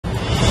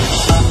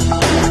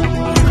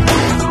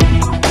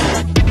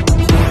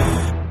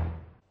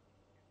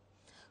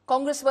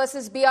Congress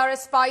versus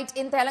BRS fight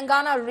in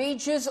Telangana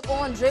rages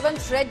on.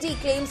 Revanth Reddy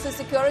claims his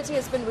security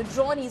has been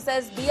withdrawn. He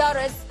says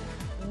BRS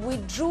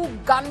withdrew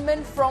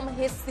gunmen from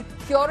his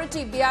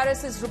security.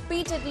 BRS is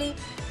repeatedly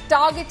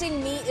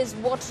targeting me, is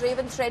what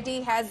Revanth Reddy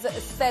has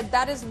said.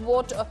 That is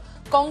what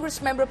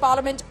Congress Member of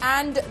Parliament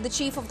and the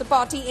chief of the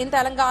party in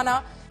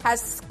Telangana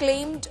has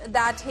claimed,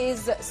 that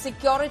his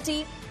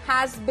security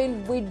has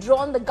been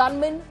withdrawn. The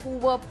gunmen who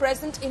were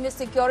present in his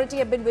security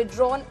have been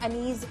withdrawn, and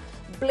he's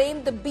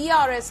blamed the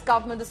BRS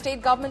government, the state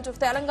government of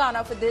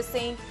Telangana, for this,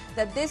 saying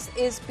that this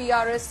is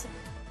BRS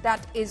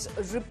that is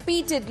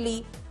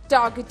repeatedly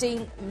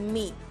targeting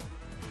me.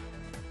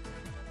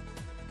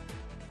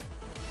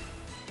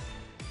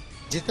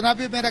 जितना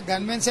भी मेरा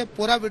gunman से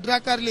पूरा withdraw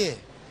कर लिए,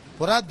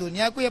 पूरा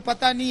दुनिया को ये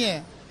पता नहीं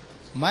है।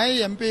 मैं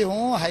एमपी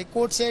हूँ,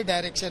 हाईकोर्ट से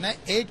डायरेक्शन है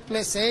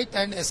 8+8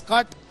 एंड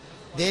एस्कॉर्ट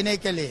देने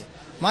के लिए।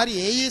 हमारी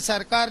यही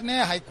सरकार ने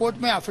हाईकोर्ट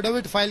में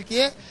एफिडेविट फाइल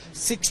किए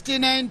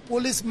 69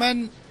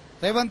 पुलिसमैन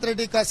रेवंत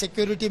रेड्डी का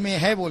सिक्योरिटी में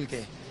है बोल के।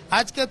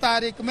 आज के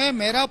तारीख में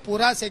मेरा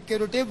पूरा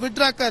सिक्योरिटी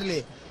विड्रा कर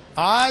लिए।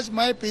 आज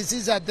मैं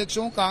पीसीसी अध्यक्ष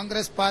हूँ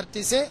कांग्रेस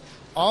पार्टी से,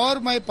 और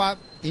मैं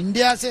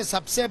इंडिया से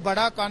सबसे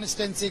बड़ा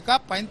कॉन्स्टिट्यूंसी का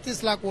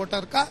 35 लाख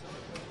वोटर का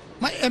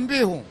मैं एमपी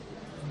हूँ।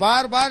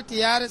 बार बार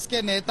टीआरएस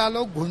के नेता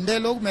लोग, गुंडे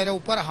लोग मेरे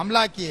ऊपर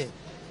हमला किए,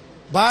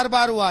 बार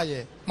बार हुआ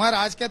ये। मगर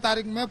आज के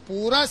तारीख में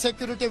पूरा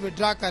सिक्योरिटी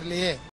विड्रा कर लिए।